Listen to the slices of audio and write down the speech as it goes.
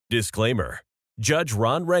Disclaimer. Judge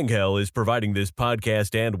Ron Rangel is providing this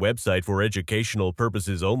podcast and website for educational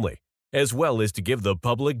purposes only, as well as to give the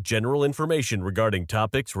public general information regarding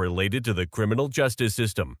topics related to the criminal justice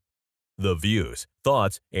system. The views,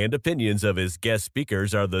 thoughts, and opinions of his guest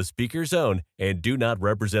speakers are the speaker's own and do not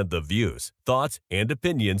represent the views, thoughts, and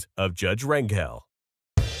opinions of Judge Rangel.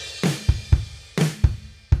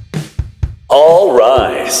 All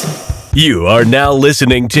rise. You are now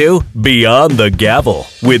listening to Beyond the Gavel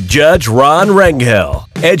with Judge Ron Rangel,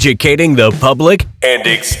 educating the public and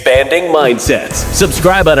expanding mindsets.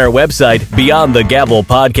 Subscribe on our website,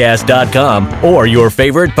 beyondthegavelpodcast.com, or your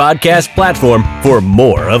favorite podcast platform for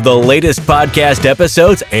more of the latest podcast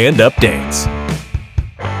episodes and updates.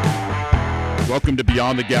 Welcome to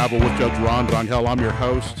Beyond the Gavel with Judge Ron Rangel. I'm your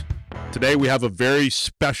host. Today we have a very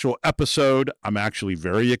special episode. I'm actually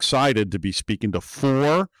very excited to be speaking to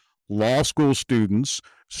four law school students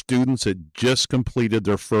that just completed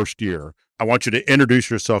their first year. I want you to introduce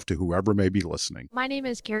yourself to whoever may be listening. My name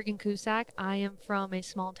is Karagan Kusak. I am from a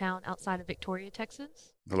small town outside of Victoria,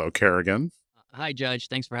 Texas. Hello, Karagan. Hi, Judge.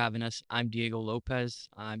 Thanks for having us. I'm Diego Lopez.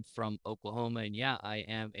 I'm from Oklahoma, and yeah, I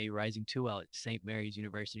am a rising 2L at St. Mary's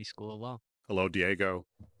University School of Law. Hello, Diego.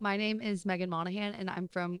 My name is Meghan Monahan, and I'm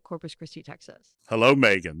from Corpus Christi, Texas. Hello,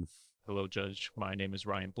 Megan. Hello, Judge. My name is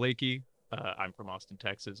Ryan Blakey. I'm from Austin,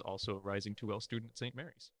 Texas, also a rising 2L student at St.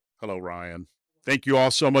 Mary's. Hello, Ryan. Thank you all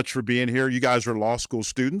so much for being here. You guys are law school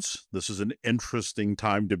students. This is an interesting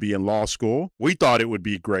time to be in law school. We thought it would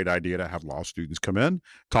be a great idea to have law students come in,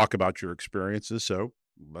 talk about your experiences. So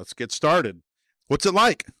let's get started. What's it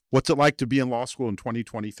like? What's it like to be in law school in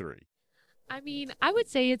 2023? I mean, I would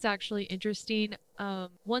say it's actually interesting.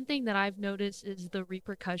 One thing that I've noticed is the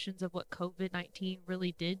repercussions of what COVID-19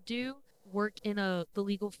 really did do. Work in the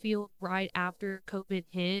legal field right after COVID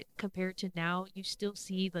hit compared to now, you still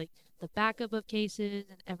see like the backup of cases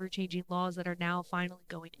and ever-changing laws that are now finally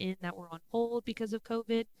going in that were on hold because of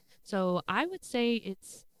COVID. So I would say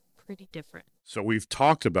it's pretty different. So we've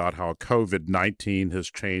talked about how COVID-19 has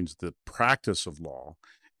changed the practice of law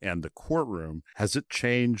and the courtroom. Has it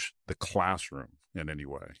changed the classroom in any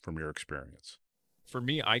way from your experience? For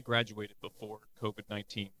me, I graduated before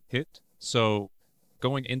COVID-19 hit, so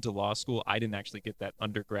going into law school, I didn't actually get that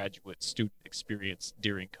undergraduate student experience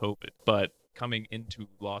during COVID. But coming into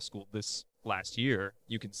law school this last year,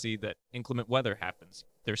 you can see that inclement weather happens.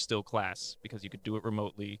 There's still class because you could do it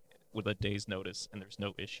remotely with a day's notice and there's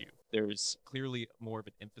no issue. There's clearly more of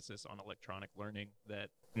an emphasis on electronic learning that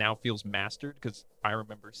now feels mastered, because I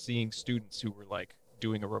remember seeing students who were like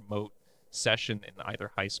doing a remote session in either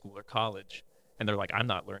high school or college, and they're like, I'm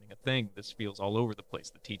not learning a thing. This feels all over the place.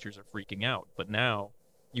 The teachers are freaking out. But now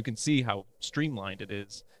you can see how streamlined it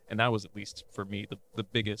is. And that was, at least for me, the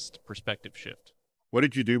biggest perspective shift. What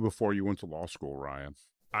did you do before you went to law school, Ryan?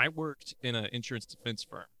 I worked in an insurance defense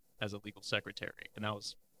firm as a legal secretary. And that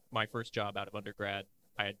was my first job out of undergrad.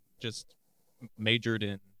 I had just majored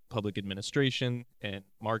in public administration and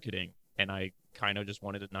marketing. And I kind of just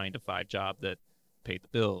wanted a 9-to-5 job that paid the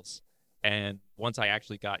bills. And once I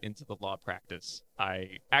actually got into the law practice,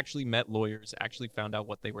 I actually met lawyers, actually found out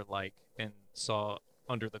what they were like, and saw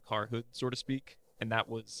under the car hood, so to speak. And that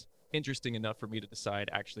was interesting enough for me to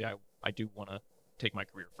decide, actually, I do want to take my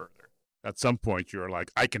career further. At some point, you were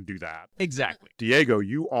like, I can do that. Exactly. Diego,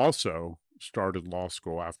 you also started law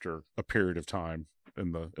school after a period of time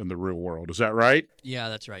in the real world. Is that right? Yeah,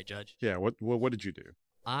 that's right, Judge. Yeah. What did you do?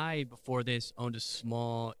 I, before this, owned a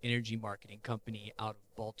small energy marketing company out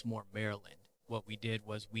of Baltimore, Maryland. What we did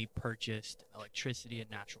was we purchased electricity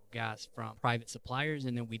and natural gas from private suppliers,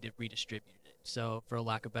 and then we redistributed it. So for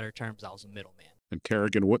lack of better terms, I was a middleman. And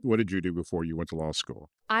Karagan, what did you do before you went to law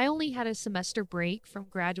school? I only had a semester break from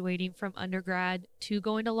graduating from undergrad to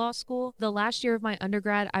going to law school. The last year of my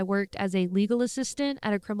undergrad, I worked as a legal assistant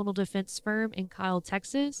at a criminal defense firm in Kyle,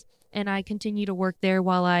 Texas. And I continued to work there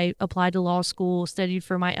while I applied to law school, studied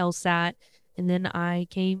for my LSAT, and then I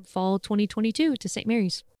came fall 2022 to St.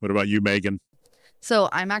 Mary's. What about you, Megan? So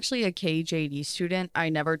I'm actually a KJD student. I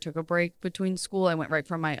never took a break between school. I went right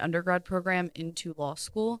from my undergrad program into law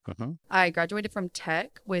school. I graduated from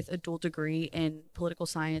Tech with a dual degree in political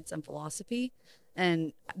science and philosophy.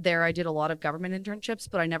 And there I did a lot of government internships,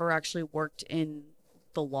 but I never actually worked in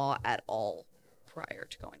the law at all prior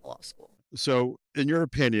to going to law school. So in your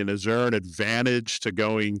opinion, is there an advantage to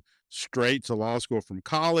going straight to law school from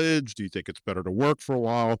college? Do you think it's better to work for a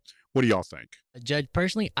while? What do y'all think? Judge,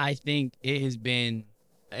 personally, I think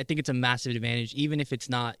it's a massive advantage, even if it's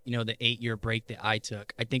not, the 8-year break that I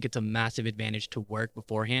took. I think it's a massive advantage to work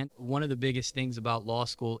beforehand. One of the biggest things about law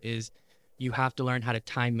school is You have to learn how to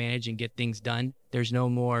time manage and get things done. There's no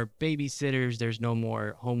more babysitters. There's no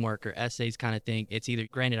more homework or essays kind of thing. It's either,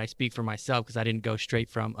 granted, I speak for myself because I didn't go straight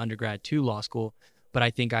from undergrad to law school, but I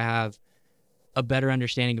think I have a better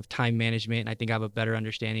understanding of time management, and I think I have a better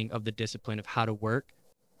understanding of the discipline of how to work,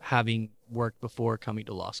 having worked before coming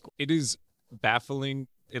to law school. It is baffling,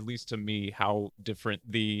 at least to me, how different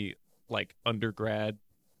the undergrad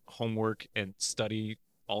homework and study,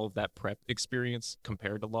 all of that prep experience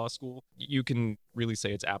compared to law school. You can really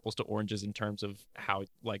say it's apples to oranges in terms of how,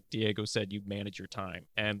 like Diego said, you manage your time.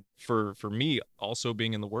 And for me, also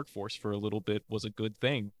being in the workforce for a little bit was a good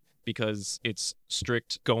thing, because it's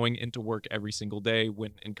strict going into work every single day.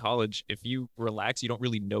 When in college, if you relax, you don't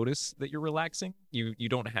really notice that you're relaxing. You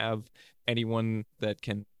don't have anyone that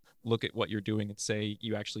can look at what you're doing and say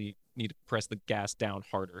you actually need to press the gas down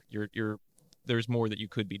harder. There's more that you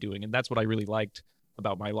could be doing. And that's what I really liked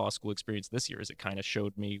about my law school experience this year, is it kind of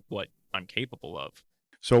showed me what I'm capable of.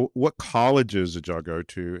 So what colleges did y'all go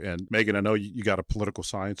to? And Megan, I know you got a political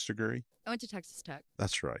science degree. I went to Texas Tech.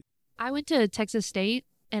 That's right. I went to Texas State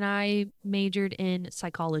and I majored in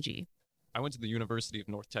psychology. I went to the University of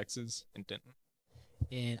North Texas in Denton.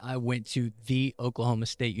 And I went to the Oklahoma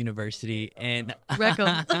State University, and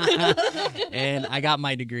and I got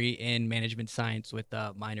my degree in management science with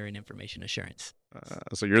a minor in information assurance.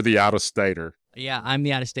 So you're the out-of-stater. Yeah, I'm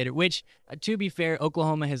the out-of-stater, which, to be fair,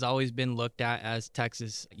 Oklahoma has always been looked at as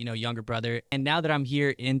Texas', younger brother. And now that I'm here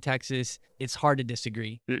in Texas, it's hard to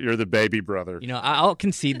disagree. You're the baby brother. I'll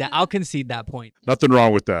concede that. I'll concede that point. Nothing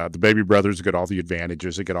wrong with that. The baby brothers get all the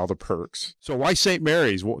advantages. They get all the perks. So why St.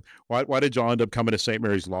 Mary's? Why did y'all end up coming to St.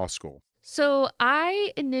 Mary's Law School? So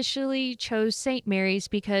I initially chose St. Mary's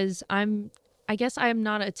because I guess I'm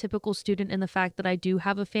not a typical student in the fact that I do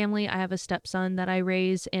have a family. I have a stepson that I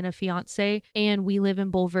raise and a fiance, and we live in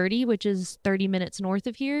Bulverde, which is 30 minutes north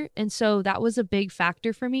of here. And so that was a big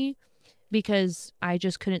factor for me because I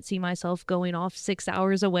just couldn't see myself going off 6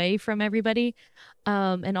 hours away from everybody.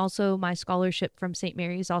 And also my scholarship from St.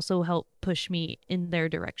 Mary's also helped push me in their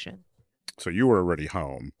direction. So you were already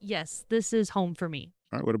home. Yes, this is home for me.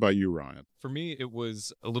 All right. What about you, Ryan? For me, it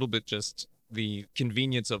was a little bit just the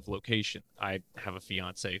convenience of location. I have a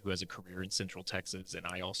fiance who has a career in Central Texas, and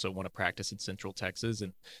I also want to practice in Central Texas,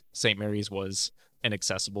 and St. Mary's was an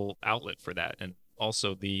accessible outlet for that. And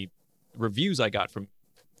also the reviews I got from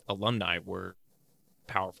alumni were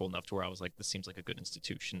powerful enough to where I was like, this seems like a good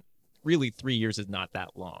institution. Really, 3 years is not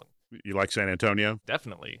that long. You like San Antonio?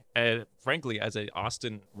 Definitely. And frankly, as an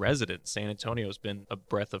Austin resident, San Antonio's been a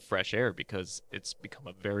breath of fresh air because it's become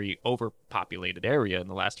a very overpopulated area in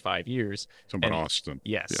the last 5 years. Something about Austin.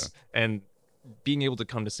 Yes. Yeah. And being able to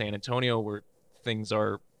come to San Antonio where things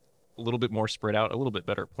are a little bit more spread out, a little bit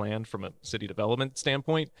better planned from a city development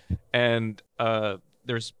standpoint. And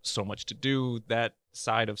there's so much to do. That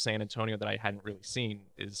side of San Antonio that I hadn't really seen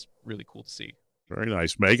is really cool to see. Very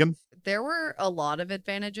nice. Megan? There were a lot of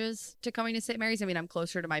advantages to coming to St. Mary's. I mean, I'm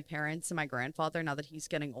closer to my parents and my grandfather now that he's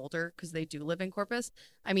getting older because they do live in Corpus.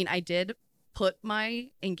 I mean, I did put my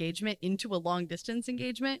engagement into a long distance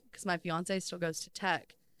engagement because my fiance still goes to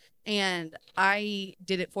Tech. And I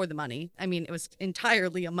did it for the money. I mean, it was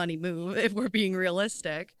entirely a money move if we're being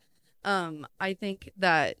realistic. I think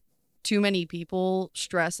that too many people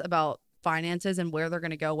stress about finances and where they're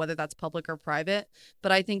going to go, whether that's public or private.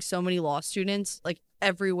 But I think so many law students, like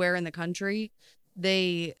everywhere in the country,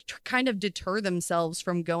 they kind of deter themselves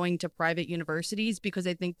from going to private universities because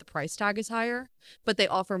they think the price tag is higher, but they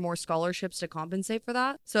offer more scholarships to compensate for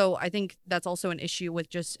that. So I think that's also an issue with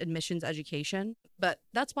just admissions education. But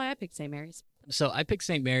that's why I picked St. Mary's. So I picked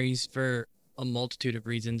St. Mary's for a multitude of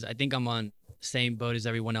reasons. I think I'm on same boat as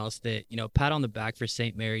everyone else that, pat on the back for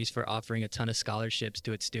St. Mary's for offering a ton of scholarships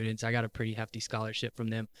to its students. I got a pretty hefty scholarship from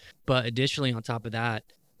them. But additionally, on top of that,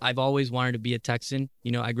 I've always wanted to be a Texan.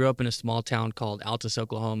 I grew up in a small town called Altus,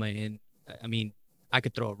 Oklahoma, and I mean, I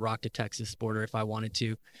could throw a rock to Texas border if I wanted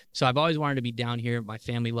to. So I've always wanted to be down here. My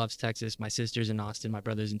family loves Texas. My sister's in Austin. My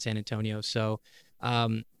brother's in San Antonio. So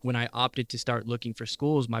when I opted to start looking for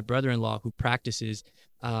schools, my brother-in-law, who practices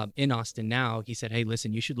in Austin now, he said, hey,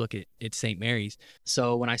 listen, you should look at St. Mary's.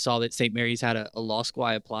 So when I saw that St. Mary's had a law school,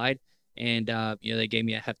 I applied. And, they gave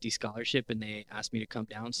me a hefty scholarship and they asked me to come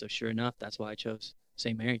down. So sure enough, that's why I chose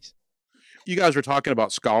St. Mary's. You guys are talking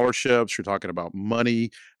about scholarships. You're talking about money.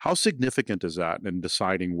 How significant is that in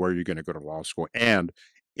deciding where you're going to go to law school? And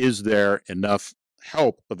is there enough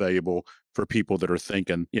help available for people that are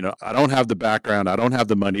thinking, I don't have the background, I don't have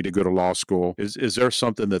the money to go to law school? Is there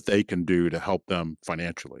something that they can do to help them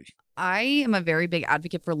financially? I am a very big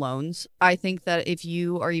advocate for loans. I think that if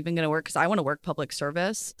you are even going to work, because I want to work public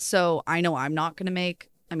service, so I know I'm not going to make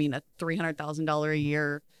a $300,000 a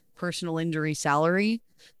year personal injury salary.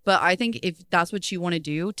 But I think if that's what you want to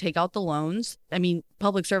do, take out the loans. I mean,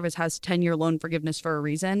 public service has 10-year loan forgiveness for a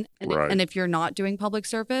reason. And, Right. and if you're not doing public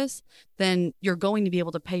service, then you're going to be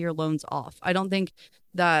able to pay your loans off. I don't think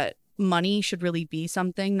that money should really be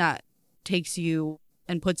something that takes you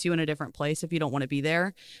and puts you in a different place if you don't want to be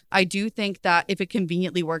there. I do think that if it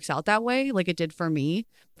conveniently works out that way, like it did for me,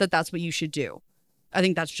 that's what you should do. I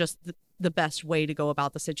think that's just the best way to go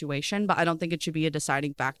about the situation, but I don't think it should be a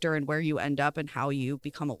deciding factor in where you end up and how you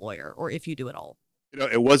become a lawyer or if you do it all.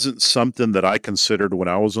 It wasn't something that I considered when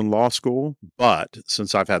I was in law school, but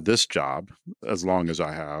since I've had this job as long as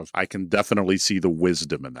I have, I can definitely see the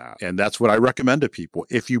wisdom in that. And that's what I recommend to people.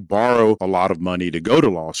 If you borrow a lot of money to go to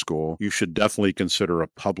law school, you should definitely consider a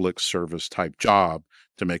public service type job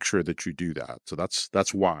to make sure that you do that. So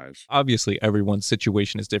that's wise. Obviously, everyone's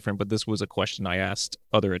situation is different, but this was a question I asked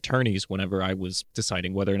other attorneys whenever I was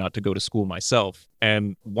deciding whether or not to go to school myself.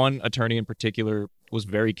 And one attorney in particular was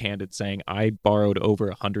very candid, saying, I borrowed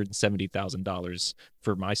over $170,000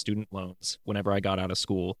 for my student loans whenever I got out of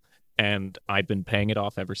school, and I've been paying it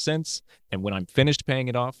off ever since. And when I'm finished paying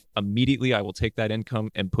it off, immediately I will take that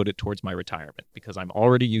income and put it towards my retirement, because I'm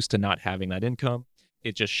already used to not having that income.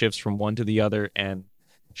 It just shifts from one to the other. And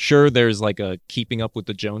sure, there's like a keeping up with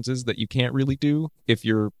the Joneses that you can't really do if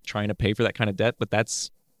you're trying to pay for that kind of debt, but that's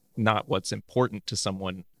not what's important to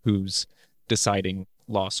someone who's deciding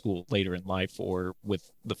law school later in life or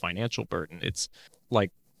with the financial burden. It's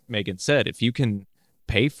like Meghan said, if you can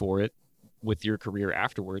pay for it with your career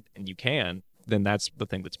afterward, and you can, then that's the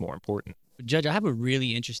thing that's more important. Judge, I have a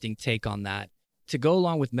really interesting take on that. To go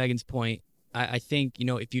along with Megan's point, I think,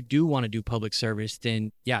 if you do want to do public service,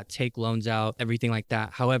 then yeah, take loans out, everything like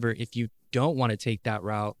that. However, if you don't want to take that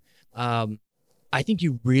route, I think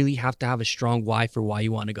you really have to have a strong why for why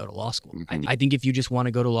you want to go to law school. Mm-hmm. I think if you just want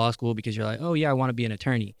to go to law school because you're like, oh yeah, I want to be an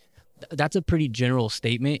attorney, that's a pretty general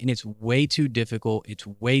statement, and it's way too difficult. It's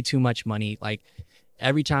way too much money. Like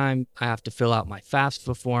every time I have to fill out my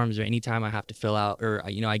FAFSA forms, or anytime I have to fill out, or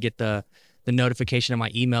I get the notification on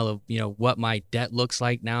my email of what my debt looks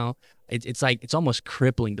like now. It's like, it's almost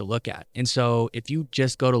crippling to look at. And so if you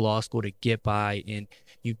just go to law school to get by and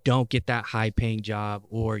you don't get that high paying job,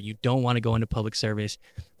 or you don't want to go into public service,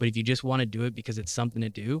 but if you just want to do it because it's something to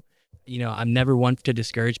do, I'm never one to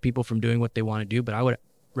discourage people from doing what they want to do, but I would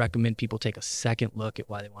recommend people take a second look at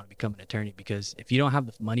why they want to become an attorney, because if you don't have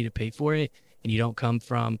the money to pay for it and you don't come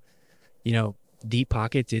from, deep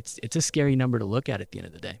pockets, it's a scary number to look at the end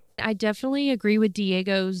of the day. I definitely agree with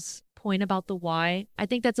Diego's point about the why. I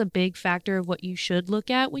think that's a big factor of what you should look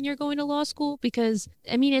at when you're going to law school, because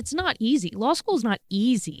it's not easy. Law school is not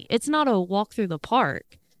easy. It's not a walk through the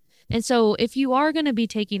park. And so if you are going to be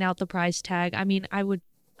taking out the price tag, I would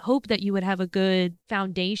hope that you would have a good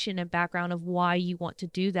foundation and background of why you want to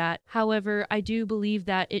do that. However, I do believe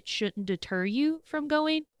that it shouldn't deter you from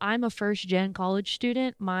going. I'm a first-gen college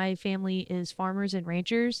student. My family is farmers and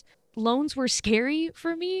ranchers. Loans were scary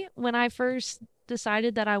for me when I first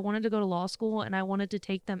decided that I wanted to go to law school and I wanted to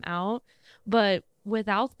take them out. But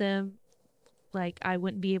without them, I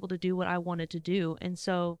wouldn't be able to do what I wanted to do. And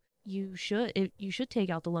so you should take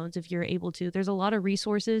out the loans if you're able to. There's a lot of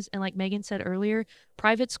resources, and like Meghan said earlier,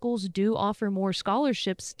 private schools do offer more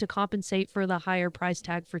scholarships to compensate for the higher price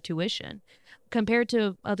tag for tuition. Compared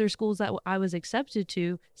to other schools that I was accepted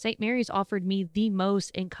to, St. Mary's offered me the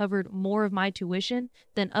most and covered more of my tuition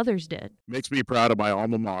than others did. Makes me proud of my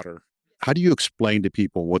alma mater. How do you explain to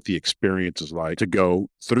people what the experience is like to go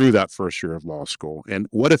through that first year of law school? And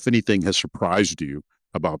what, if anything, has surprised you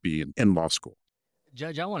about being in law school?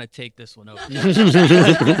 Judge, I want to take this one over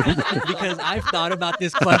because I've thought about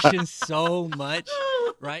this question so much,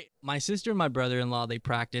 right? My sister and my brother-in-law, they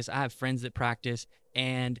practice. I have friends that practice,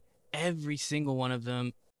 and every single one of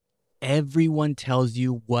them, everyone tells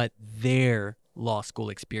you what their law school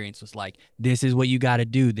experience was like. This is what you got to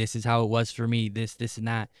do. This is how it was for me, this, and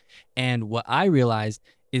that. And what I realized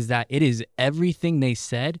is that it is everything they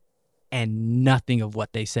said and nothing of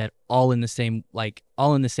what they said, all in the same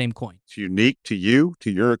coin. It's unique to you,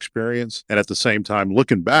 to your experience. And at the same time,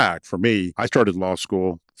 looking back, for me, I started law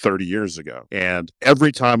school 30 years ago. And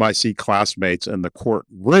every time I see classmates in the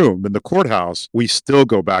courtroom, in the courthouse, we still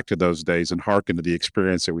go back to those days and hearken to the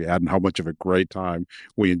experience that we had and how much of a great time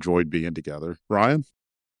we enjoyed being together. Ryan?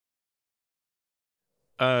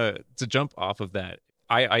 To jump off of that,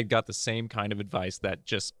 I got the same kind of advice, that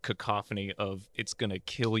just cacophony of it's going to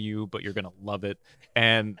kill you, but you're going to love it.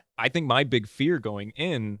 And I think my big fear going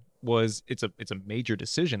in was it's a major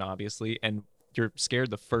decision, obviously. And you're scared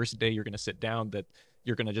the first day you're going to sit down that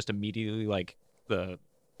you're going to just immediately, the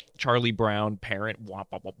Charlie Brown parent womp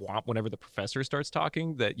womp womp womp whenever the professor starts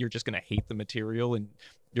talking, that you're just going to hate the material and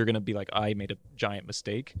you're going to be like, I made a giant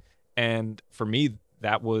mistake. And for me,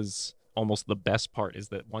 that was almost the best part, is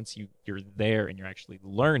that once you're there and you're actually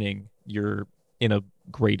learning, you're in a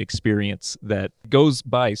great experience that goes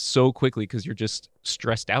by so quickly because you're just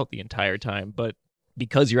stressed out the entire time. But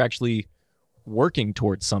because you're actually working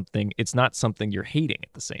towards something, it's not something you're hating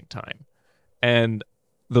at the same time. And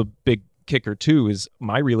the big kicker too is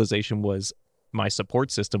my realization was my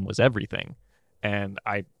support system was everything. And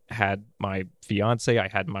I had my fiance, I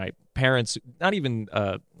had my parents, not even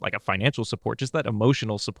like a financial support, just that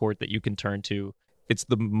emotional support that you can turn to. It's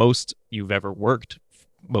the most you've ever worked,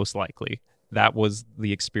 most likely. That was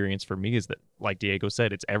the experience for me, is that, like Diego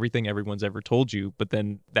said, it's everything everyone's ever told you, but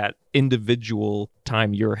then that individual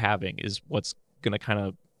time you're having is what's going to kind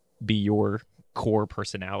of be your core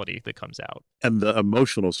personality that comes out. And the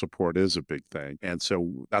emotional support is a big thing. And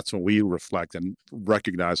so that's when we reflect and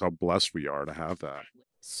recognize how blessed we are to have that.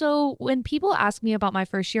 So when people ask me about my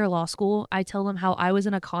first year of law school, I tell them how I was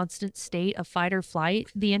in a constant state of fight or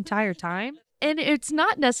flight the entire time. And it's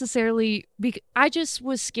not necessarily I just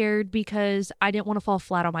was scared because I didn't want to fall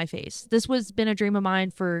flat on my face. This was been a dream of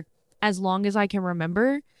mine for as long as I can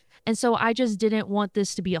remember. And so I just didn't want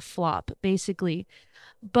this to be a flop, basically.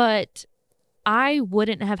 But I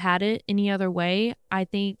wouldn't have had it any other way. I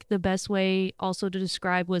think the best way also to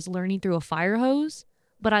describe was learning through a fire hose.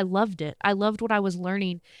 But I loved it. I loved what I was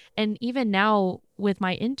learning. And even now with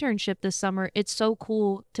my internship this summer, it's so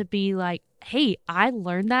cool to be like, hey, I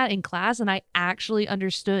learned that in class and I actually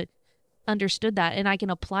understood that, and I can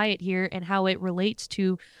apply it here and how it relates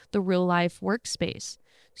to the real life workspace.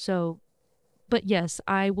 So, but yes,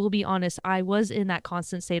 I will be honest, I was in that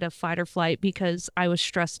constant state of fight or flight because I was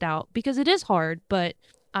stressed out, because it is hard, but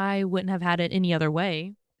I wouldn't have had it any other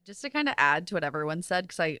way. Just to kind of add to what everyone said,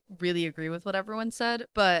 because I really agree with what everyone said,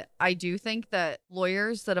 but I do think that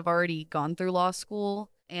lawyers that have already gone through law school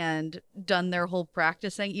and done their whole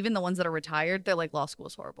practicing, even the ones that are retired, they're like, law school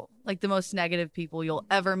is horrible. Like the most negative people you'll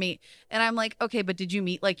ever meet. And I'm like, okay, but did you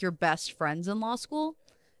meet like your best friends in law school?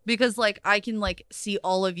 Because like I can like see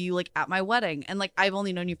all of you like at my wedding, and like I've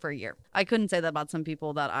only known you for a year. I couldn't say that about some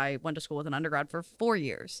people that I went to school with in undergrad for 4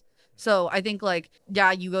 years. So I think like,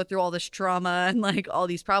 yeah, you go through all this trauma and like all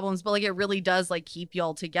these problems, but like it really does like keep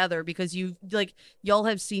y'all together, because you like y'all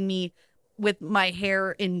have seen me with my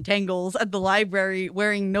hair in tangles at the library,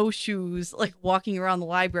 wearing no shoes, like walking around the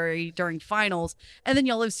library during finals. And then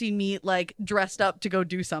y'all have seen me like dressed up to go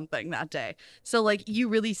do something that day. So like you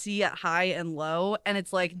really see it high and low, and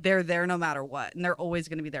it's like they're there no matter what, and they're always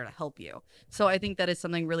going to be there to help you. So I think that is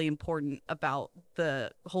something really important about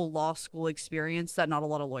the whole law school experience that not a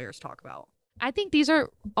lot of lawyers talk about. I think these are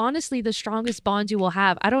honestly the strongest bonds you will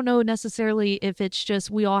have. I don't know necessarily if it's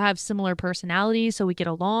just we all have similar personalities so we get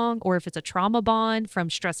along, or if it's a trauma bond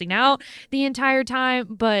from stressing out the entire time,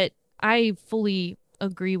 but I fully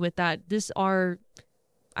agree with that.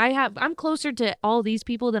 I'm closer to all these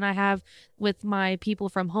people than I have with my people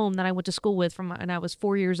from home that I went to school with from when I was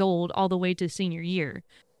 4 years old all the way to senior year.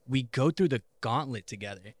 We go through the gauntlet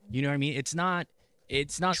together. You know what I mean? It's not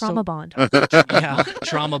trauma bond. Yeah,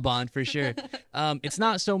 trauma bond for sure. It's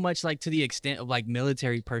not so much like to the extent of like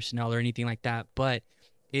military personnel or anything like that, but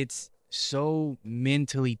it's so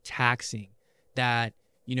mentally taxing that,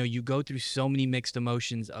 you know, you go through so many mixed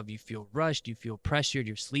emotions of you feel rushed, you feel pressured,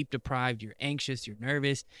 you're sleep deprived, you're anxious, you're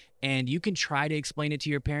nervous, and you can try to explain it to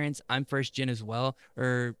your parents. I'm first gen as well,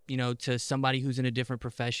 or, you know, to somebody who's in a different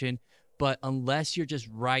profession. But unless you're just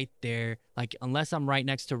right there, like unless I'm right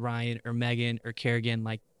next to Ryan or Meghan or Karagan,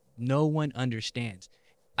 like no one understands.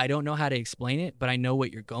 I don't know how to explain it, but I know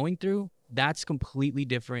what you're going through. That's completely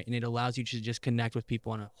different, and it allows you to just connect with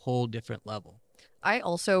people on a whole different level. I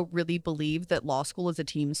also really believe that law school is a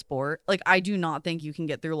team sport. Like, I do not think you can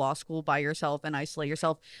get through law school by yourself and isolate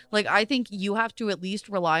yourself. Like, I think you have to at least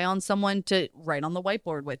rely on someone to write on the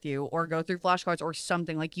whiteboard with you or go through flashcards or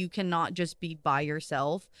something. Like, you cannot just be by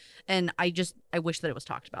yourself. And I wish that it was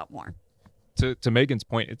talked about more. To Megan's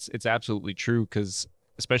point, it's absolutely true, because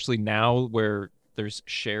especially now where there's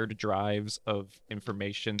shared drives of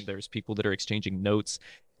information, there's people that are exchanging notes,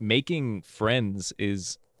 making friends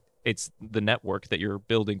it's the network that you're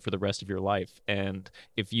building for the rest of your life. And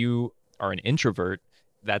if you are an introvert,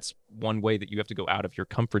 that's one way that you have to go out of your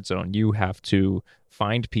comfort zone. You have to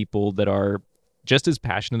find people that are just as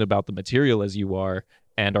passionate about the material as you are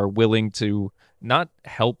and are willing to not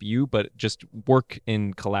help you, but just work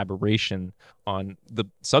in collaboration on the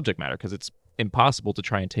subject matter, because it's impossible to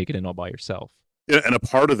try and take it in all by yourself. Yeah, and a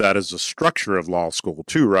part of that is the structure of law school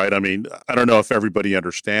too, right? I mean, I don't know if everybody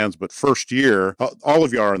understands, but first year, all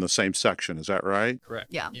of you are in the same section. Is that right? Correct.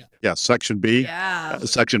 Yeah. Yeah, Section B. Yeah.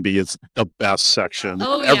 Section B is the best section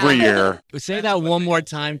Oh, every yeah. year. Say that one more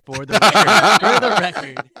time for the record. For the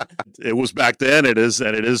record. It was back then, it is,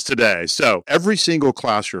 and it is today. So every single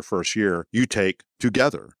class your first year, you take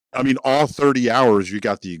together. I mean, all 30 hours, you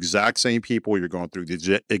got the exact same people. You're going through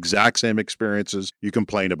the exact same experiences. You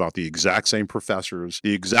complain about the exact same professors,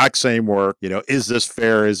 the exact same work. You know, is this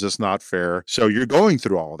fair? Is this not fair? So you're going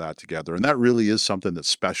through all of that together. And that really is something that's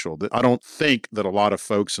special that I don't think that a lot of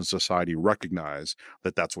folks in society recognize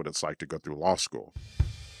that that's what it's like to go through law school.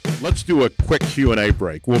 Let's do a quick Q&A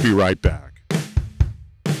break. We'll be right back.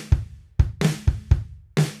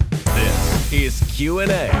 This is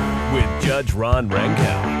Q&A with Judge Ron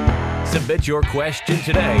Rangel. Submit your question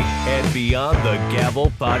today at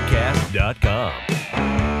beyondthegavelpodcast.com.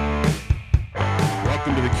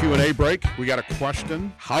 Welcome to the Q&A break. We got a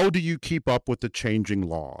question. How do you keep up with the changing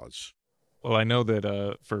laws? Well, I know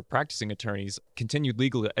that for practicing attorneys, continued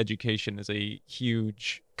legal education is a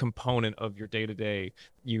huge component of your day-to-day.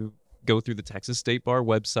 You go through the Texas State Bar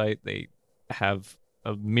website. They have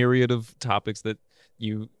a myriad of topics that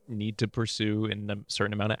you need to pursue in a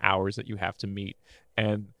certain amount of hours that you have to meet.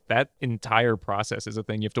 And that entire process is a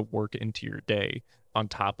thing you have to work into your day on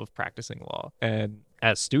top of practicing law. And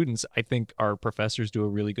as students, I think our professors do a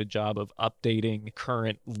really good job of updating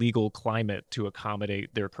current legal climate to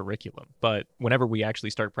accommodate their curriculum. But whenever we actually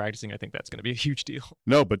start practicing, I think that's going to be a huge deal.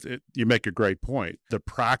 No, but you make a great point. The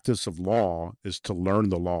practice of law is to learn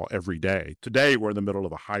the law every day. Today, we're in the middle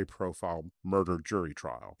of a high-profile murder jury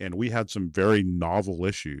trial, and we had some very novel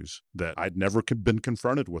issues that I'd never been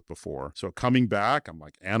confronted with before. So coming back, I'm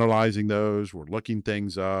like analyzing those. We're looking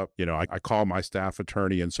things up. You know, I call my staff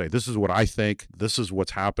attorney and say, this is what I think. This is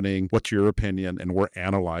what's happening. What's your opinion? And we're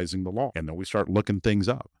analyzing the law. And then we start looking things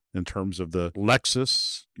up in terms of the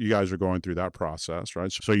Lexis. You guys are going through that process, right?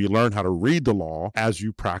 So you learn how to read the law as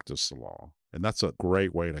you practice the law. And that's a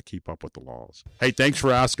great way to keep up with the laws. Hey, thanks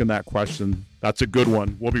for asking that question. That's a good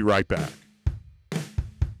one. We'll be right back.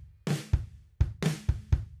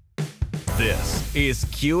 This is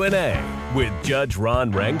Q&A with Judge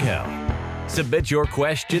Ron Rangel. Submit your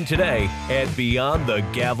question today at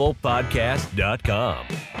beyondthegavelpodcast.com.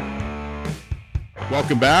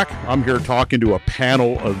 Welcome back. I'm here talking to a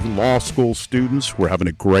panel of law school students. We're having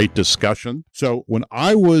a great discussion. So when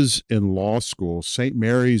I was in law school, St.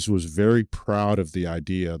 Mary's was very proud of the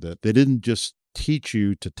idea that they didn't just teach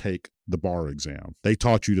you to take the bar exam. They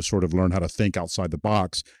taught you to sort of learn how to think outside the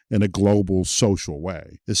box in a global social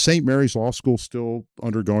way. Is St. Mary's Law School still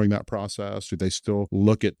undergoing that process? Do they still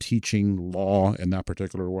look at teaching law in that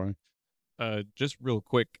particular way? Just real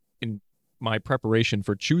quick, in my preparation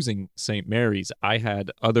for choosing St. Mary's, I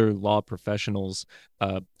had other law professionals.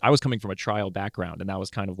 I was coming from a trial background, and that was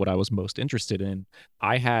kind of what I was most interested in.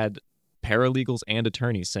 I had paralegals and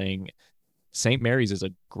attorneys saying St. Mary's is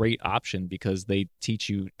a great option because they teach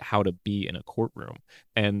you how to be in a courtroom.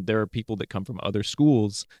 And there are people that come from other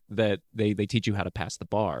schools that they teach you how to pass the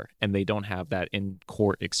bar, and they don't have that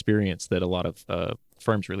in-court experience that a lot of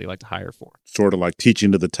firms really like to hire for. Sort of like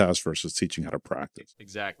teaching to the test versus teaching how to practice.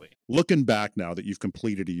 Exactly. Looking back now that you've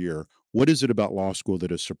completed a year, what is it about law school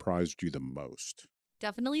that has surprised you the most?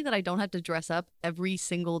 Definitely that I don't have to dress up every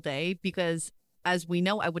single day because, as we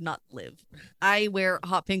know, I would not live. I wear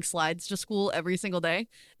hot pink slides to school every single day,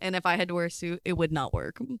 and if I had to wear a suit, it would not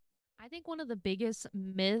work. I think one of the biggest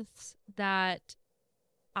myths that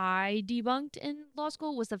I debunked in law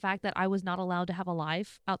school was the fact that I was not allowed to have a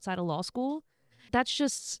life outside of law school. That's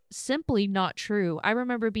just simply not true. I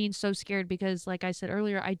remember being so scared because, like I said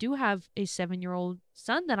earlier, I do have a 7-year-old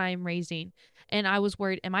son that I am raising, and I was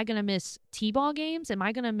worried, am I going to miss t-ball games? Am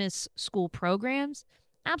I going to miss school programs?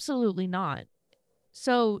 Absolutely not.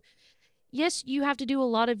 So, yes, you have to do a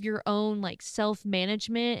lot of your own like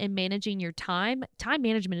self-management and managing your time. Time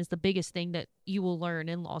management is the biggest thing that you will learn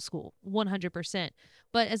in law school, 100%.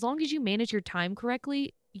 But as long as you manage your time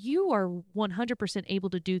correctly, you are 100% able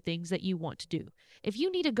to do things that you want to do. If you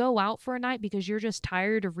need to go out for a night because you're just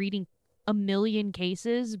tired of reading a million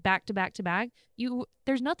cases back to back to back,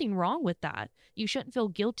 there's nothing wrong with that. You shouldn't feel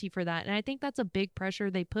guilty for that. And I think that's a big pressure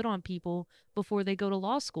they put on people before they go to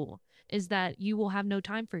law school, is that you will have no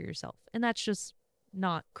time for yourself. And that's just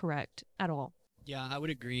not correct at all. Yeah, I would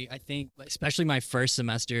agree. I think especially my first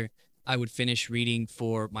semester, I would finish reading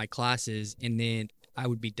for my classes and then I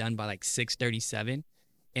would be done by like 6:37,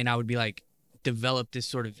 and I would be like develop this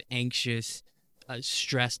sort of anxious,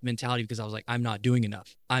 stressed mentality because I was like, I'm not doing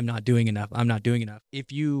enough. I'm not doing enough. I'm not doing enough.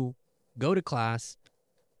 If you go to class,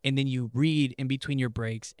 and then you read in between your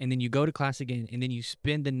breaks, and then you go to class again, and then you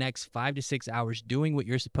spend the next 5 to 6 hours doing what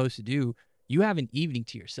you're supposed to do, you have an evening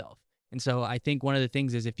to yourself. And so I think one of the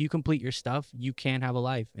things is if you complete your stuff, you can have a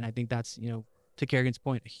life. And I think that's, to Karagan's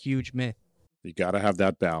point, a huge myth. You got to have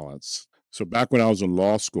that balance. So back when I was in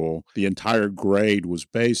law school, the entire grade was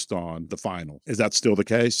based on the final. Is that still the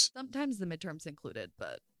case? Sometimes the midterms included,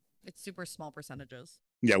 but it's super small percentages.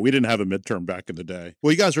 Yeah, we didn't have a midterm back in the day.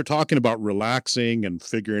 Well, you guys are talking about relaxing and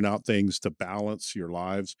figuring out things to balance your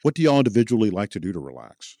lives. What do y'all individually like to do to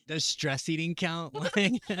relax? Does stress eating count?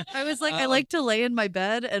 I was like, I like to lay in my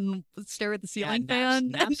bed and stare at the ceiling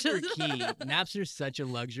fan. Naps are key. Naps are such a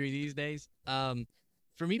luxury these days.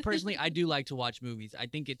 For me personally, I do like to watch movies. I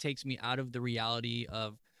think it takes me out of the reality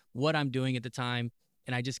of what I'm doing at the time,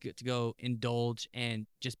 and I just get to go indulge and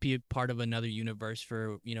just be a part of another universe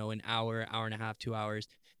for, an hour, hour and a half, 2 hours,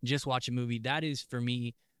 just watch a movie. That is for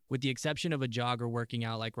me, with the exception of a jog or working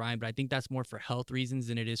out like Ryan, but I think that's more for health reasons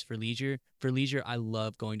than it is for leisure. For leisure, I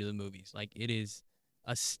love going to the movies. Like, it is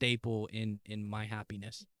a staple in my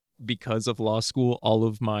happiness. Because of law school, all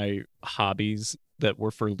of my hobbies that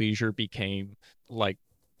were for leisure became like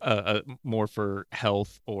more for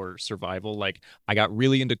health or survival. Like, I got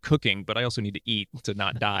really into cooking, but I also need to eat to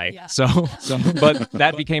not die. Yeah. So but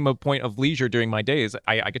that became a point of leisure during my days.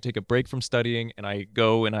 I could take a break from studying, and I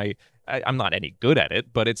go and I'm not any good at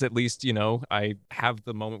it, but it's at least, I have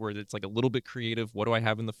the moment where it's like a little bit creative. What do I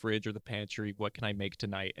have in the fridge or the pantry? What can I make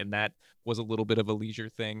tonight? And that was a little bit of a leisure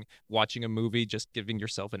thing. Watching a movie, just giving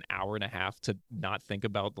yourself an hour and a half to not think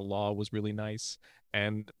about the law was really nice,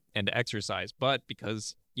 and exercise. But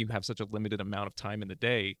because you have such a limited amount of time in the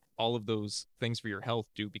day, all of those things for your health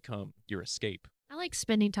do become your escape. I like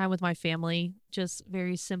spending time with my family, just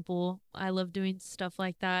very simple. I love doing stuff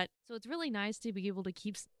like that. So it's really nice to be able to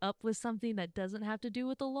keep up with something that doesn't have to do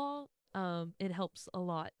with the law. It helps a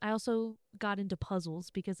lot. I also got into puzzles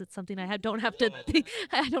because it's something I don't have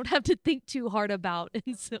to think too hard about.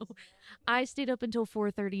 And so I stayed up until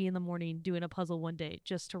 4:30 in the morning doing a puzzle one day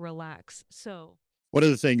just to relax. So one of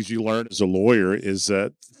the things you learn as a lawyer is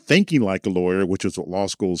that thinking like a lawyer, which is what law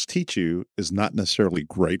schools teach you, is not necessarily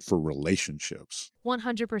great for relationships.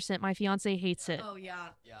 100%. My fiance hates it. Oh yeah.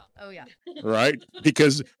 Oh yeah. Right?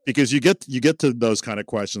 Because you get to those kind of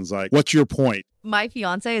questions like, what's your point? My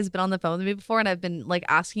fiance has been on the phone with me before, and I've been like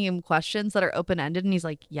asking him questions that are open-ended, and he's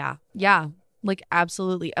like, yeah. Like,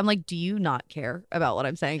 absolutely. I'm like, do you not care about what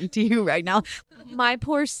I'm saying to you right now? My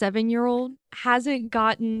poor 7-year-old hasn't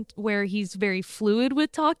gotten where he's very fluid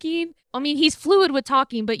with talking. I mean, he's fluid with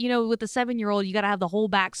talking, but with the 7-year-old, you got to have the whole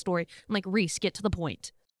backstory. I'm like, Reese, get to the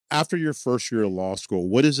point. After your first year of law school,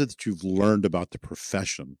 what is it that you've learned about the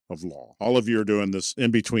profession of law? All of you are doing this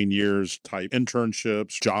in between years type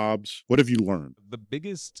internships, jobs. What have you learned? The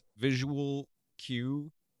biggest visual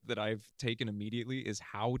cue that I've taken immediately is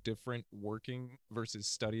how different working versus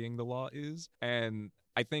studying the law is. And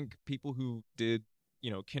I think people who did,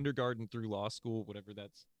 kindergarten through law school, whatever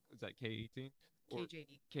is that K-18? Or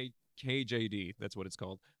KJD, that's what it's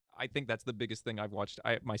called. I think that's the biggest thing I've watched.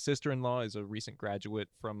 My sister-in-law is a recent graduate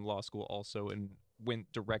from law school also, and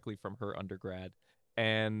went directly from her undergrad.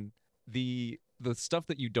 And the stuff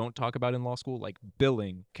that you don't talk about in law school, like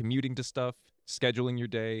billing, commuting to stuff, scheduling your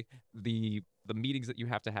day, the meetings that you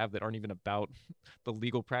have to have that aren't even about the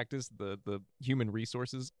legal practice, the human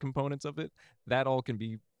resources components of it, that all can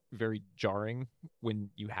be very jarring when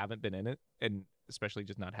you haven't been in it, and especially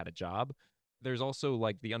just not had a job. There's also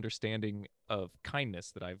like the understanding of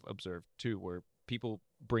kindness that I've observed too, where people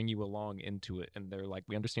bring you along into it, and they're like,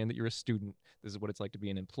 we understand that you're a student. This is what it's like to be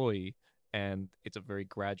an employee. And it's a very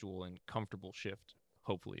gradual and comfortable shift,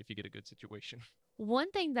 hopefully, if you get a good situation.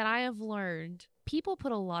 One thing that I have learned, people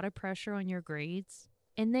put a lot of pressure on your grades,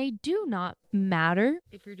 and they do not matter.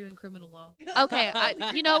 If you're doing criminal law. Okay,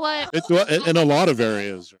 you know what? It's in a lot of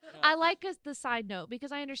areas. I like the side note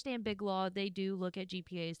because I understand big law. They do look at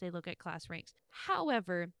GPAs. They look at class ranks.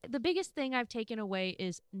 However, the biggest thing I've taken away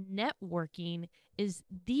is networking is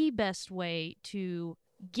the best way to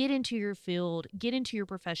get into your field, get into your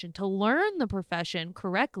profession, to learn the profession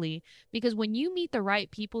correctly. Because when you meet the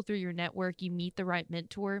right people through your network, you meet the right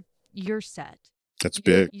mentor, you're set. That's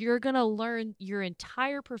big. You're going to learn your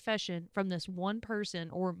entire profession from this one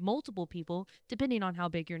person or multiple people, depending on how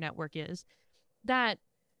big your network is, that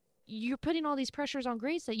you're putting all these pressures on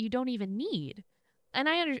grades that you don't even need. And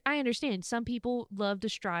I understand some people love to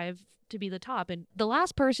strive to be the top. And the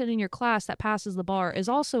last person in your class that passes the bar is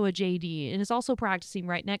also a JD and is also practicing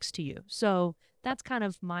right next to you. So that's kind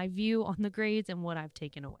of my view on the grades and what I've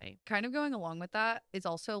taken away. Kind of going along with that is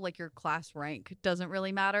also like your class rank doesn't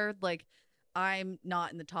really matter. Like, I'm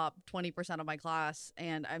not in the top 20% of my class,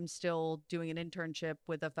 and I'm still doing an internship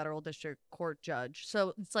with a federal district court judge.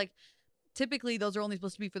 So it's like, typically those are only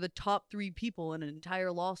supposed to be for the top 3 people in an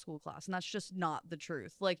entire law school class, and that's just not the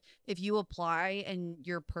truth. Like, if you apply and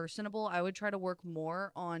you're personable, I would try to work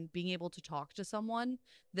more on being able to talk to someone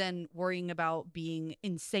than worrying about being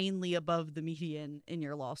insanely above the median in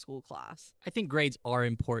your law school class. I think grades are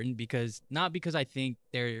important not because I think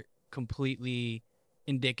they're completely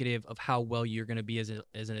indicative of how well you're going to be as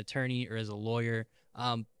an attorney or as a lawyer.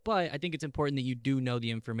 But I think it's important that you do know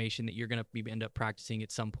the information that you're going to end up practicing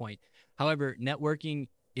at some point. However, networking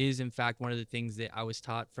is in fact one of the things that I was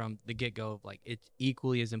taught from the get-go of, like, it's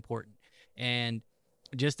equally as important. And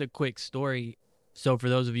just a quick story. So for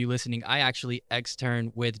those of you listening, I actually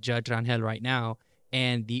extern with Judge Rangel right now.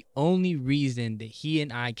 And the only reason that he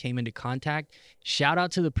and I came into contact, shout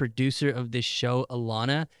out to the producer of this show,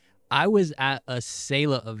 Alana. I was at a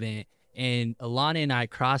SELA event, and Alana and I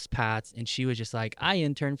crossed paths, and she was just like, I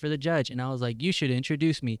interned for the judge. And I was like, you should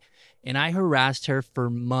introduce me. And I harassed her for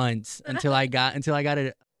months until I got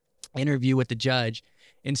an interview with the judge.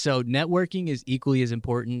 And so networking is equally as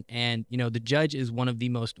important. And, you know, the judge is one of the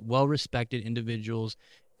most well-respected individuals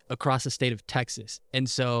across the state of Texas. And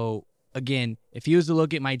so, again, if he was to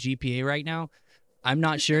look at my GPA right now, I'm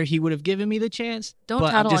not sure he would have given me the chance. Don't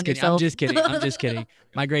tattle on yourself. I'm just kidding.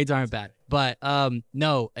 My grades aren't bad. But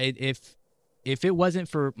no, if it wasn't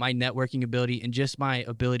for my networking ability and just my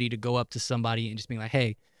ability to go up to somebody and just be like,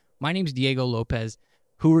 hey, my name's Diego Lopez.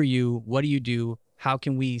 Who are you? What do you do? How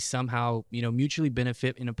can we somehow, you know, mutually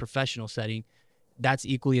benefit in a professional setting? That's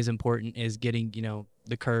equally as important as getting, you know,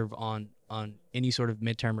 the curve on any sort of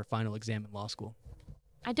midterm or final exam in law school.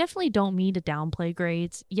 I definitely don't mean to downplay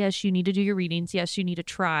grades. Yes, you need to do your readings. Yes, you need to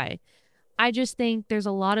try. I just think there's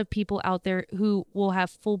a lot of people out there who will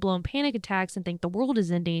have full-blown panic attacks and think the world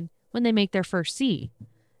is ending when they make their first C.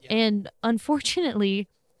 Yeah. And unfortunately,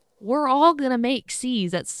 we're all going to make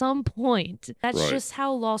C's at some point. That's right. Just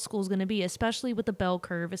how law school is going to be, especially with the bell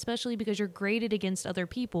curve, especially because you're graded against other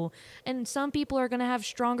people. And some people are going to have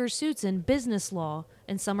stronger suits in business law,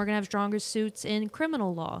 and some are going to have stronger suits in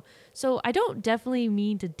criminal law. So I don't definitely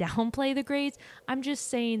mean to downplay the grades. I'm just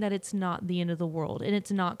saying that it's not the end of the world, and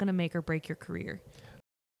it's not going to make or break your career.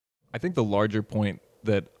 I think the larger point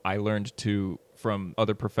that I learned from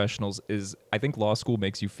other professionals is I think law school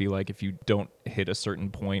makes you feel like if you don't hit a certain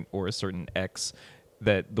point or a certain X,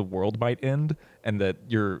 that the world might end and that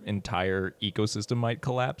your entire ecosystem might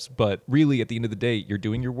collapse. But really, at the end of the day, you're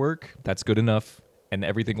doing your work. That's good enough, and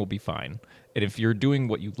everything will be fine. And if you're doing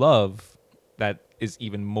what you love, that is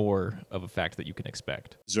even more of a fact that you can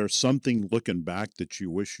expect. Is there something looking back that you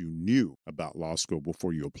wish you knew about law school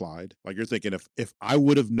before you applied? Like, you're thinking, if I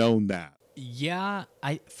would have known that. Yeah,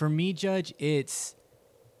 for me, Judge, it's,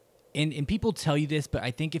 and people tell you this, but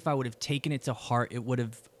I think if I would have taken it to heart, it would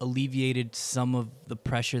have alleviated some of the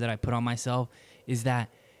pressure that I put on myself, is that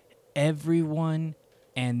everyone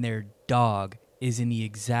and their dog is in the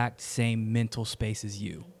exact same mental space as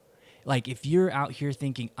you. Like, if you're out here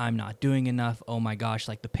thinking, I'm not doing enough, oh my gosh,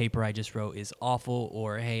 like the paper I just wrote is awful,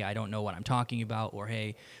 or hey, I don't know what I'm talking about, or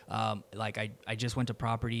hey, like I just went to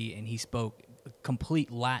property and he spoke complete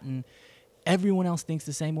Latin. Everyone else thinks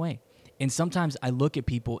the same way. And sometimes I look at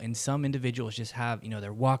people, and some individuals just have, you know,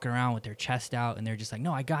 they're walking around with their chest out and they're just like,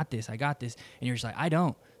 no, I got this. And you're just like, I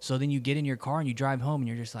don't. So then you get in your car and you drive home and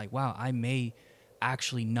you're just like, wow, I may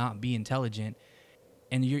actually not be intelligent.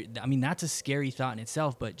 And that's a scary thought in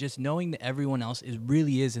itself, but just knowing that everyone else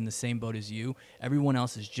really is in the same boat as you, everyone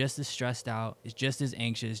else is just as stressed out, is just as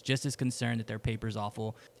anxious, just as concerned that their paper's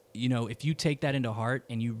awful. You know, if you take that into heart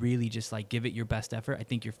and you really just like give it your best effort, I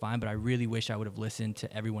think you're fine. But I really wish I would have listened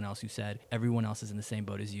to everyone else who said everyone else is in the same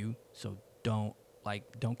boat as you. So don't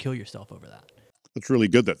kill yourself over that. That's really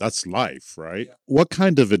good. That's life, right? Yeah. What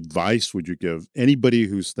kind of advice would you give anybody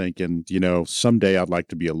who's thinking, you know, someday I'd like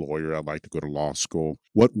to be a lawyer, I'd like to go to law school?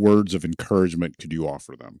 What words of encouragement could you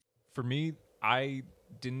offer them? For me, I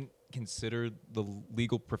didn't consider the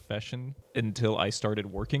legal profession until I started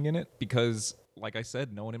working in it because, like I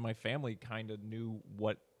said, no one in my family kind of knew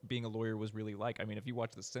what being a lawyer was really like. I mean, if you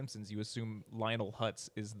watch The Simpsons, you assume Lionel Hutz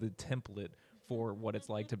is the template for what it's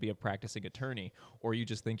like to be a practicing attorney, or you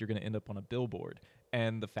just think you're going to end up on a billboard.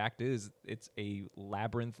 And the fact is, it's a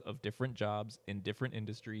labyrinth of different jobs in different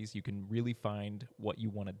industries. You can really find what you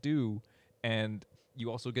want to do, and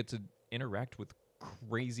you also get to interact with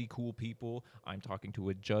crazy cool people. I'm talking to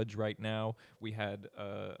a judge right now. We had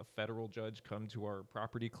a federal judge come to our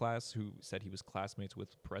property class who said he was classmates with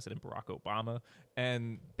President Barack Obama.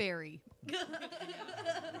 And Barry.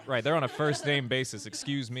 Right, they're on a first name basis.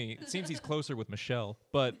 Excuse me. It seems he's closer with Michelle,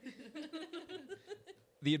 but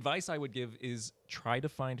The advice I would give is try to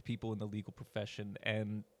find people in the legal profession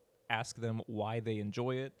and ask them why they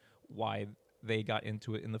enjoy it, why they got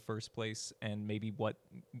into it in the first place, and maybe what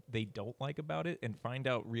they don't like about it, and find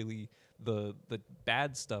out really the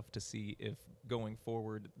bad stuff to see if going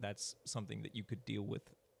forward that's something that you could deal with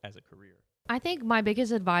as a career. I think my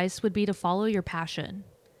biggest advice would be to follow your passion,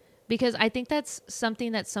 because I think that's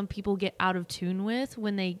something that some people get out of tune with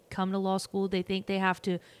when they come to law school. They think they have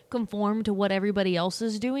to conform to what everybody else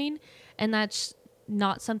is doing, and that's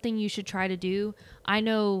not something you should try to do. I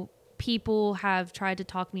know people have tried to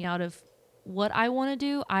talk me out of what I want to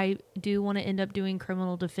do. I do want to end up doing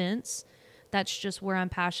criminal defense. That's just where I'm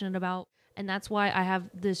passionate about. And that's why I have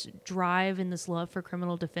this drive and this love for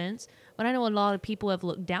criminal defense. But I know a lot of people have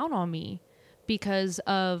looked down on me because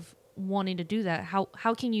of wanting to do that.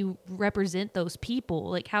 How can you represent those people?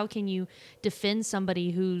 Like, how can you defend somebody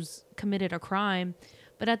who's committed a crime?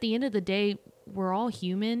 But at the end of the day, we're all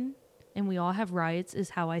human and we all have rights, is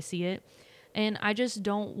how I see it. And I just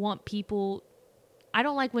don't want people, I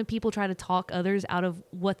don't like when people try to talk others out of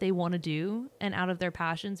what they want to do and out of their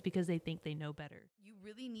passions because they think they know better. You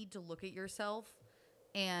really need to look at yourself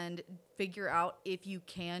and figure out if you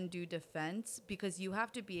can do defense, because you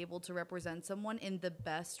have to be able to represent someone in the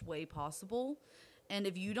best way possible. And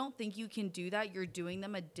if you don't think you can do that, you're doing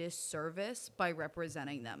them a disservice by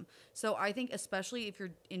representing them. So I think especially if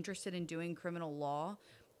you're interested in doing criminal law,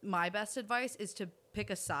 my best advice is to pick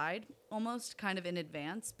a side almost kind of in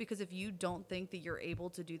advance, because if you don't think that you're able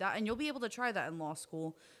to do that, and you'll be able to try that in law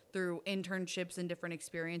school through internships and different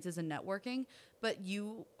experiences and networking, but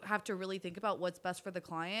you have to really think about what's best for the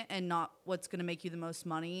client and not what's going to make you the most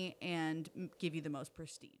money and give you the most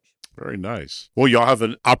prestige. Very nice. Well, y'all have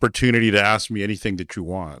an opportunity to ask me anything that you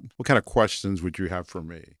want. What kind of questions would you have for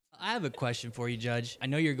me? I have a question for you, Judge. I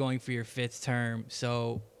know you're going for your 5th term,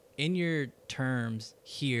 so in your terms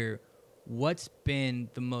here, what's been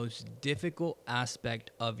the most difficult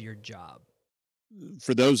aspect of your job?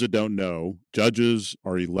 For those that don't know, judges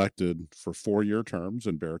are elected for 4-year terms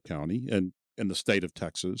in Bexar County and in the state of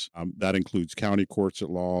Texas. That includes county courts at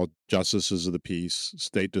law, justices of the peace,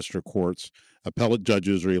 state district courts. Appellate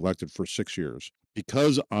judges are elected for 6 years.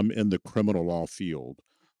 Because I'm in the criminal law field,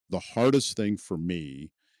 the hardest thing for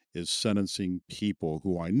me is sentencing people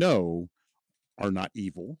who I know are not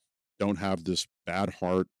evil, don't have this bad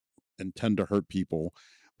heart, and tend to hurt people,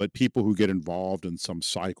 but people who get involved in some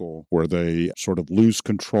cycle where they sort of lose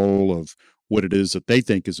control of what it is that they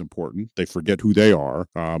think is important. They forget who they are.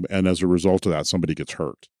 And as a result of that, somebody gets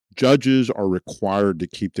hurt. Judges are required to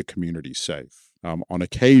keep the community safe. On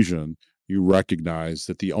occasion, you recognize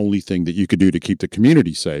that the only thing that you could do to keep the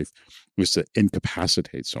community safe is to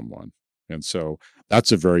incapacitate someone. And so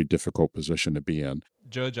that's a very difficult position to be in.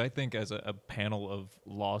 Judge, I think as a panel of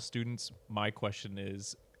law students, my question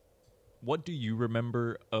is, what do you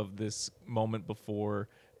remember of this moment before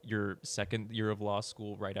your 2nd year of law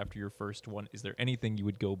school, right after your first one? Is there anything you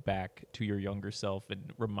would go back to your younger self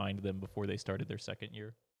and remind them before they started their 2nd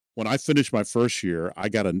year? When I finished my first year, I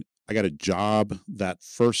got a job that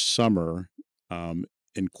first summer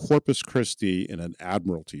in Corpus Christi in an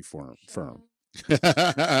admiralty firm.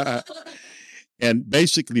 And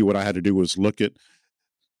basically what I had to do was look at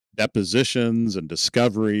depositions and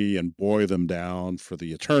discovery and boil them down for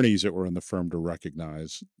the attorneys that were in the firm to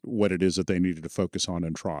recognize what it is that they needed to focus on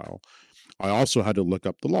in trial. I also had to look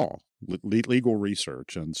up the law, legal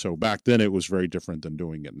research. And so back then it was very different than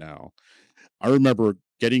doing it now. I remember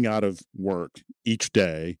getting out of work each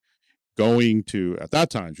day, going to, at that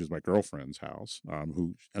time, she was my girlfriend's house,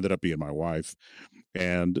 who ended up being my wife.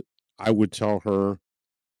 And I would tell her,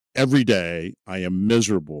 every day, I am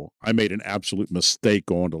miserable. I made an absolute mistake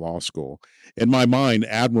going to law school. In my mind,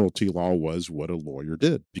 admiralty law was what a lawyer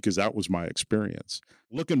did, because that was my experience.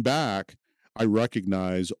 Looking back, I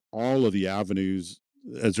recognize all of the avenues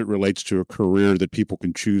as it relates to a career that people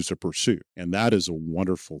can choose to pursue. And that is a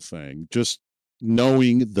wonderful thing. Just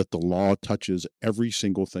knowing that the law touches every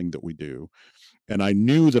single thing that we do. And I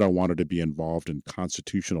knew that I wanted to be involved in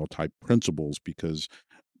constitutional type principles, because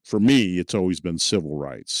for me, it's always been civil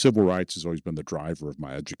rights. Civil rights has always been the driver of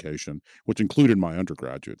my education, which included my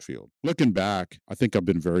undergraduate field. Looking back, I think I've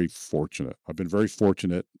been very fortunate.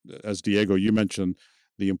 As Diego, you mentioned,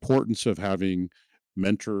 the importance of having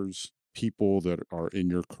mentors, people that are in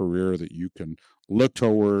your career that you can look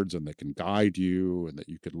towards and that can guide you and that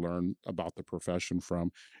you could learn about the profession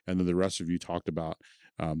from. And then the rest of you talked about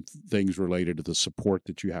things related to the support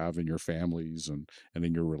that you have in your families and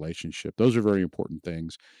in your relationship. Those are very important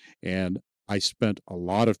things. And I spent a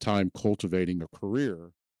lot of time cultivating a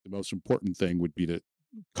career. The most important thing would be to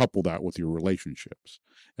couple that with your relationships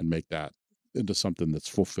and make that into something that's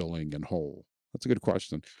fulfilling and whole? That's a good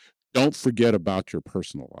question. Don't forget about your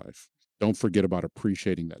personal life. Don't forget about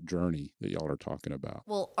appreciating that journey that y'all are talking about.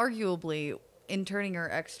 Well, arguably, interning or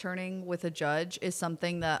externing with a judge is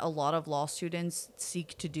something that a lot of law students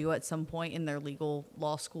seek to do at some point in their legal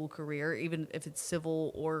law school career, even if it's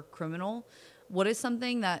civil or criminal. What is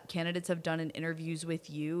something that candidates have done in interviews with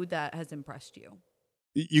you that has impressed you?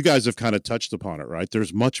 You guys have kind of touched upon it, right?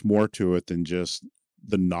 There's much more to it than just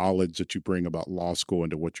the knowledge that you bring about law school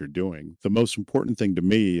into what you're doing. The most important thing to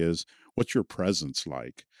me is, what's your presence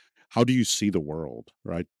like? How do you see the world,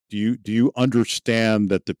 right? Do you understand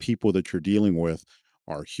that the people that you're dealing with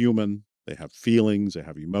are human? They have feelings, they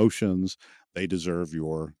have emotions, they deserve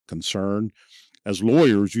your concern. As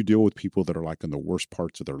lawyers, you deal with people that are like in the worst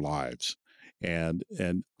parts of their lives. And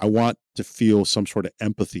I want to feel some sort of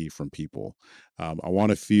empathy from people. I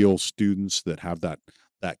want to feel students that have that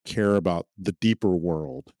care about the deeper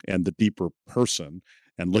world and the deeper person,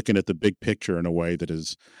 and looking at the big picture in a way that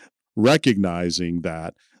is recognizing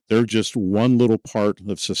that they're just one little part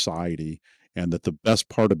of society, and that the best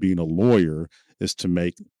part of being a lawyer is to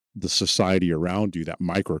make the society around you, that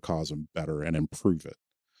microcosm, better and improve it.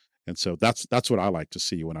 And so that's what I like to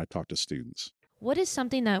see when I talk to students. What is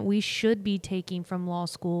something that we should be taking from law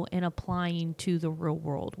school and applying to the real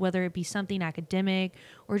world, whether it be something academic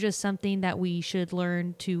or just something that we should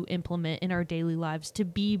learn to implement in our daily lives to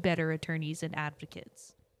be better attorneys and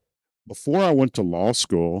advocates? Before I went to law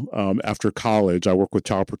school, after college, I worked with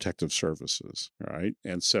Child Protective Services, right?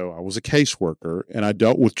 And so I was a caseworker, and I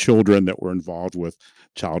dealt with children that were involved with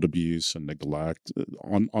child abuse and neglect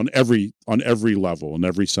on every level, in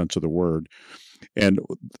every sense of the word. And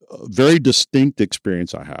a very distinct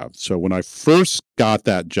experience I have. So when I first got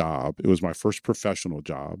that job, it was my first professional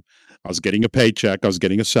job. I was getting a paycheck, I was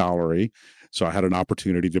getting a salary, so I had an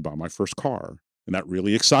opportunity to buy my first car. And that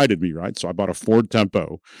really excited me, right? So I bought a Ford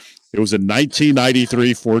Tempo. It was a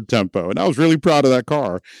 1993 Ford Tempo, and I was really proud of that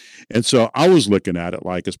car. And so I was looking at it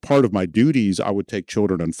like, as part of my duties, I would take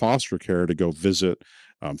children in foster care to go visit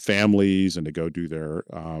families and to go do their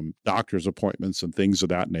doctor's appointments and things of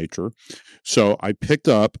that nature. So I picked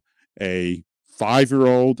up a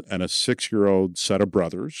 5-year-old and a 6-year-old set of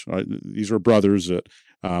brothers. These were brothers that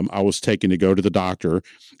I was taking to go to the doctor.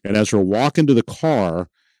 And as we're walking to the car,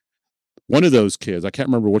 one of those kids, I can't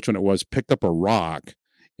remember which one it was, picked up a rock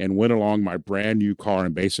and went along my brand new car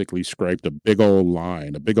and basically scraped a big old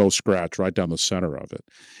line, a big old scratch right down the center of it.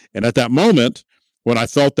 And at that moment, when I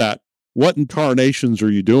felt that, what in tarnations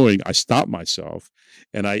are you doing? I stopped myself,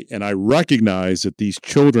 and I recognized that these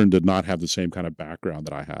children did not have the same kind of background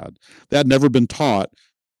that I had. They had never been taught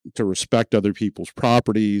to respect other people's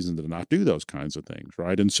properties and to not do those kinds of things,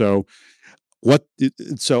 right? And so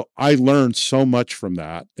I learned so much from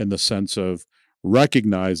that, in the sense of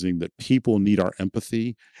recognizing that people need our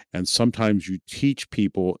empathy, and sometimes you teach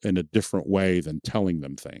people in a different way than telling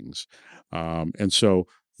them things. And so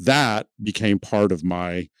that became part of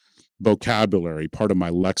my vocabulary, part of my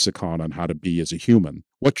lexicon on how to be as a human.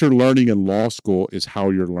 What you're learning in law school is how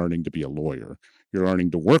you're learning to be a lawyer. You're learning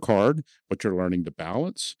to work hard, but you're learning to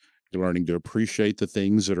balance. You're learning to appreciate the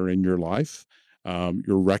things that are in your life.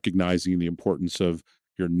 You're recognizing the importance of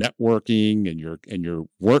your networking and your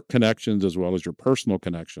work connections, as well as your personal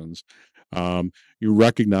connections. You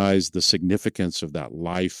recognize the significance of that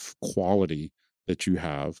life quality that you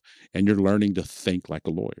have, and you're learning to think like a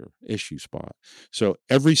lawyer. Issue spot. So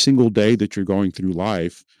every single day that you're going through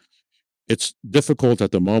life, it's difficult at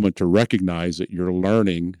the moment to recognize that you're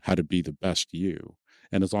learning how to be the best you.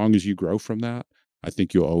 And as long as you grow from that, I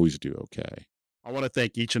think you'll always do okay. I want to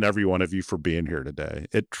thank each and every one of you for being here today.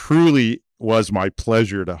 It truly was my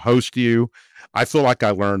pleasure to host you. I feel like I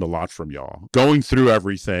learned a lot from y'all. Going through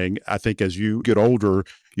everything, I think as you get older,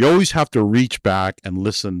 you always have to reach back and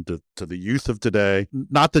listen to the youth of today.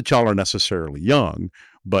 Not that y'all are necessarily young,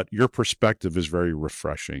 but your perspective is very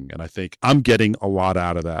refreshing. And I think I'm getting a lot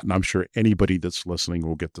out of that. And I'm sure anybody that's listening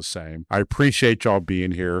will get the same. I appreciate y'all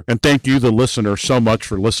being here. And thank you, the listener, so much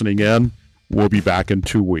for listening in. We'll be back in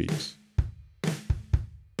 2 weeks.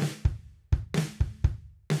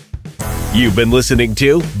 You've been listening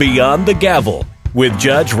to Beyond the Gavel with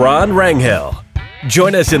Judge Ron Rangel.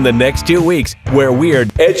 Join us in the next 2 weeks where we are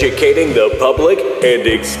educating the public and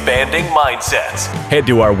expanding mindsets. Head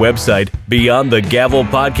to our website,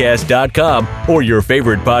 beyondthegavelpodcast.com, or your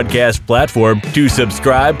favorite podcast platform to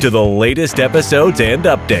subscribe to the latest episodes and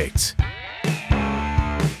updates.